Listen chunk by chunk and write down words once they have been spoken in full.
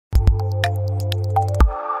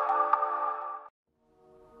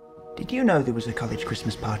Did you know there was a college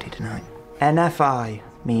Christmas party tonight? NFI,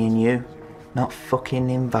 me and you, not fucking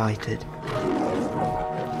invited.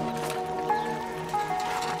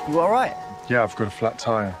 You all right? Yeah, I've got a flat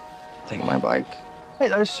tire. Take my bike. Hey,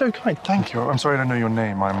 that is so kind. Thank you. I'm sorry I don't know your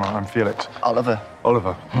name. I'm Felix. Oliver.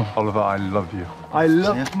 Oliver. Oliver, I love you. I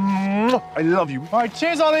love you. All right,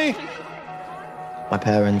 cheers, Ollie. My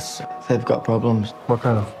parents, they've got problems. What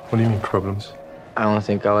kind of? What do you mean problems? I don't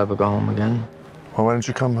think I'll ever go home again. Well, why don't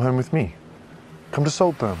you come home with me? Come to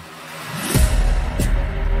Saltburn.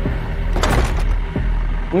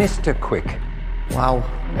 Mr. Quick. Wow.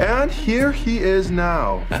 And here he is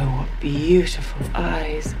now. Oh, what beautiful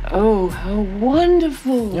eyes. Oh, how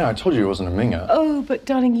wonderful. Yeah, I told you it wasn't a minger. Oh, but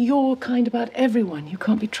darling, you're kind about everyone. You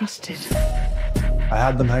can't be trusted. I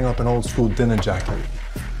had them hang up an old school dinner jacket.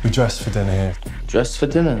 We dressed for dinner here. Dressed for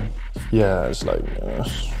dinner? Yeah,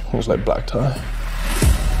 it was like black tie.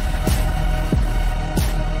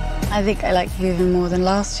 I think I like you even more than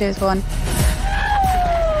last year's one.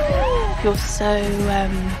 You're so,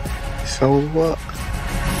 So what?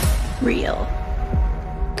 real.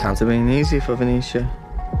 Can't have been easy for Venetia.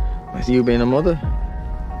 With you being a mother.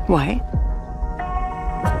 Why?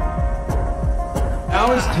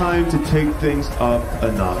 Now it's time to take things up a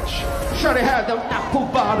notch. Shawty had them apple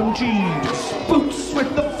bottom jeans, boots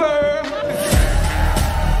with the fur.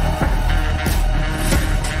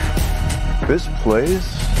 This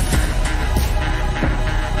place,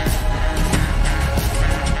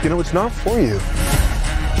 you know, it's not for you.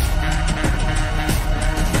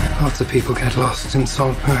 Lots of people get lost in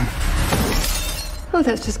Saltburn. Oh,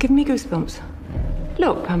 that's just giving me goosebumps.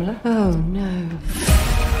 Look, Pamela. Oh, no.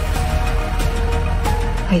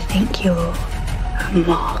 I think you're a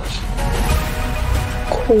moth.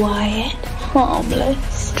 Quiet,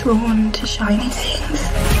 harmless, drawn to shiny things.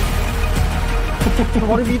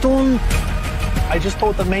 What have you done? I just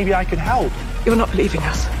thought that maybe I could help. You're not leaving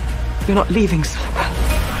us. You're not leaving Saltburn.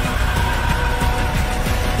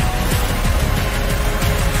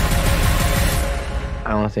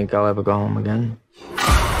 I don't think I'll ever go home again.